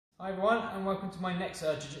Hi everyone, and welcome to my next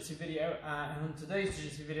Jiu-Jitsu video. And in today's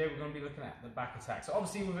Jiu-Jitsu video we're going to be looking at the back attack. So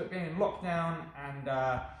obviously with it being in lockdown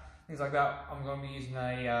and things like that, I'm going to be using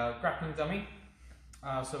a grappling dummy.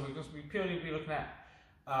 So we're going to be purely looking at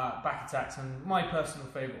back attacks and my personal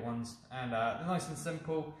favourite ones. And they're nice and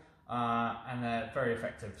simple and they're very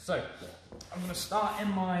effective. So I'm going to start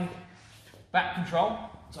in my back control.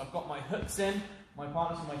 So I've got my hooks in, my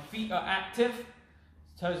partners and my feet are active,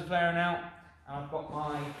 toes are flaring out. And I've got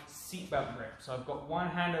my seatbelt grip. So I've got one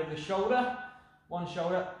hand over the shoulder, one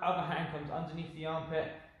shoulder, other hand comes underneath the armpit,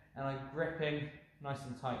 and I'm gripping nice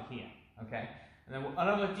and tight here, okay? And then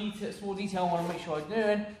another small detail I want to make sure I'm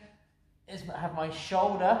doing is have my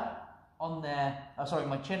shoulder on their,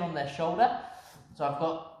 my chin on their shoulder. So I've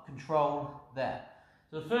got control there.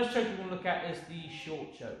 So the first choke we're going to look at is the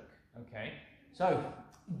short choke, okay? So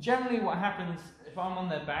generally what happens if I'm on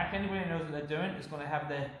their back, anybody who knows what they're doing is going to have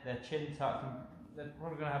their chin tucked and they're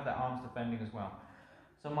probably going to have their arms defending as well.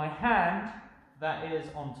 So my hand that is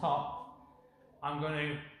on top, I'm going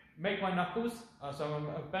to make my knuckles, so I'm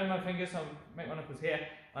going to bend my fingers, so I'm going to make my knuckles here,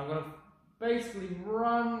 and I'm going to basically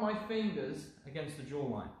run my fingers against the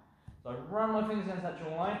jawline. So I run my fingers against that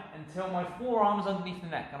jawline until my forearm is underneath the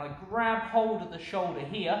neck, and I grab hold of the shoulder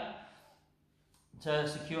here to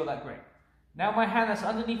secure that grip. Now my hand that's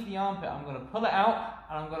underneath the armpit, I'm going to pull it out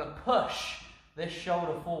and I'm going to push this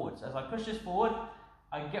shoulder forwards. As I push this forward,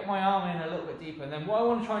 I can get my arm in a little bit deeper. And then what I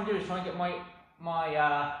want to try and do is try and get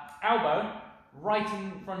my elbow right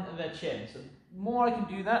in front of their chin. So the more I can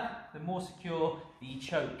do that, the more secure the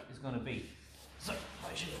choke is going to be. So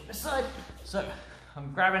I should from this side. So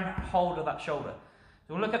I'm grabbing hold of that shoulder.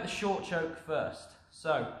 So we'll look at the short choke first.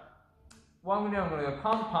 So what I'm going to do, I'm going to go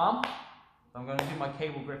palm to palm. I'm going to do my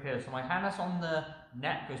cable grip here. So my hand that's on the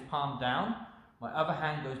neck goes palm down, my other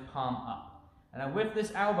hand goes palm up. And then with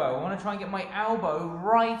this elbow, I want to try and get my elbow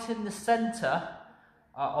right in the center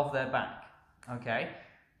of their back. Okay.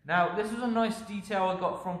 Now this is a nice detail I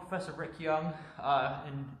got from Professor Rick Young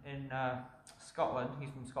in Scotland. He's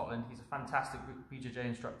from Scotland. He's a fantastic BJJ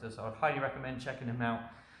instructor, so I'd highly recommend checking him out.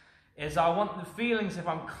 Is I want the feelings if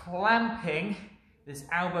I'm clamping this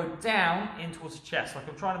elbow down in towards the chest, like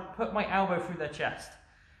I'm trying to put my elbow through their chest.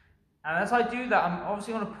 And as I do that, I'm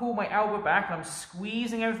obviously going to pull my elbow back, and I'm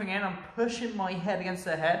squeezing everything in, I'm pushing my head against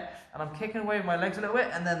their head, and I'm kicking away with my legs a little bit,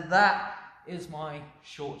 and then that is my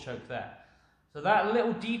short choke there. So that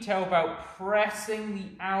little detail about pressing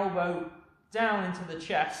the elbow down into the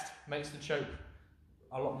chest makes the choke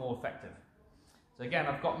a lot more effective. So again,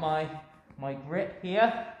 I've got my grip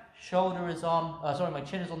here, shoulder is on, my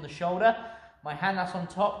chin is on the shoulder. My hand that's on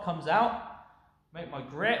top comes out, make my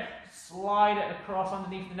grip, slide it across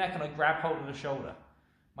underneath the neck, and I grab hold of the shoulder.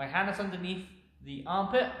 My hand that's underneath the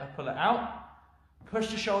armpit, I pull it out,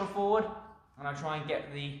 push the shoulder forward, and I try and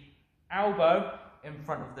get the elbow in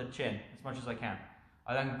front of the chin as much as I can.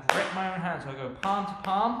 I then grip my own hand, so I go palm to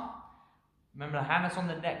palm. Remember, the hand that's on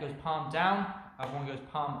the neck goes palm down, other one goes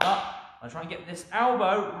palm up. I try and get this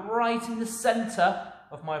elbow right in the center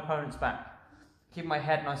of my opponent's back. Keep my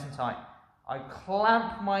head nice and tight. I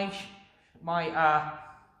clamp my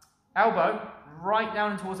elbow right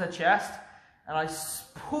down towards their chest, and I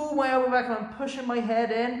pull my elbow back, and I'm pushing my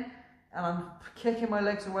head in, and I'm kicking my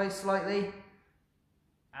legs away slightly,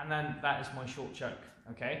 and then that is my short choke,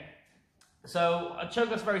 okay? So a choke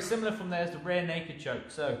that's very similar from there is the rear naked choke.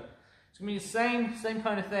 So it's going to be the same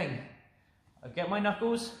kind of thing. I get my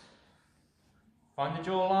knuckles, find the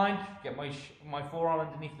jawline, get my forearm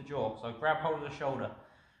underneath the jaw, so I grab hold of the shoulder.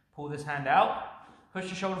 Pull this hand out, push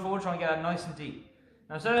the shoulder forward, try and get that nice and deep.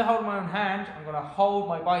 Now instead of holding my own hand, I'm going to hold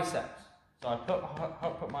my biceps. So I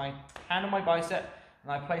put my hand on my bicep,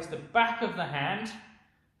 and I place the back of the hand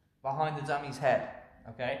behind the dummy's head.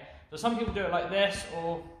 Okay? So some people do it like this,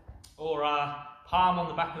 or palm on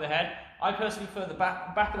the back of the head. I personally prefer the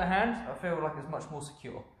back of the hand. I feel like it's much more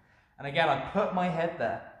secure. And again, I put my head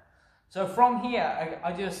there. So from here,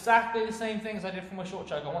 I do exactly the same thing as I did for my short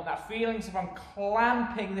choke. I want that feeling as if I'm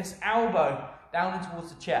clamping this elbow down in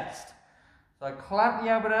towards the chest. So I clamp the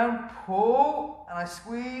elbow down, pull, and I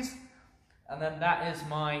squeeze, and then that is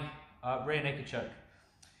my rear naked choke.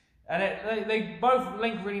 And they both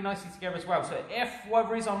link really nicely together as well. So if for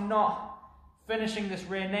whatever reason I'm not finishing this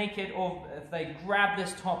rear naked, or if they grab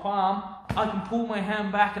this top arm, I can pull my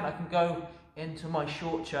hand back and I can go into my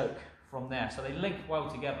short choke from there. So they link well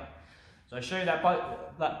together. So I show you that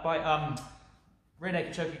rear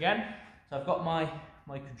naked choke again. So I've got my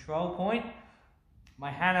control point, my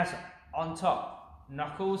hand that's on top,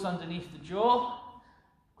 knuckles underneath the jaw,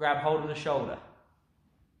 grab hold of the shoulder,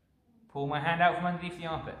 pull my hand out from underneath the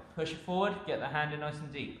armpit, push it forward, get the hand in nice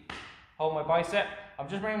and deep, hold my bicep, I'm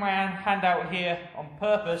just bringing my hand out here on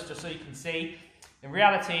purpose, just so you can see. In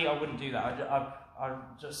reality, I wouldn't do that. I'd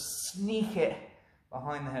just sneak it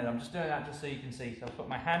behind the head. I'm just doing that just so you can see. So I'll put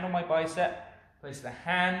my hand on my bicep, place the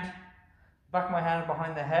hand, back of my hand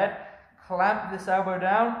behind the head, clamp this elbow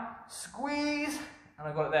down, squeeze, and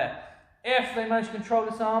I've got it there. If they manage to control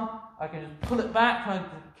this arm, I can just pull it back, and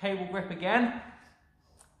I cable grip again,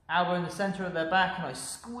 elbow in the center of their back, and I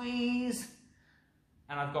squeeze,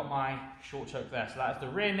 and I've got my short choke there. So that's the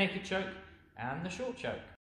rear naked choke and the short choke.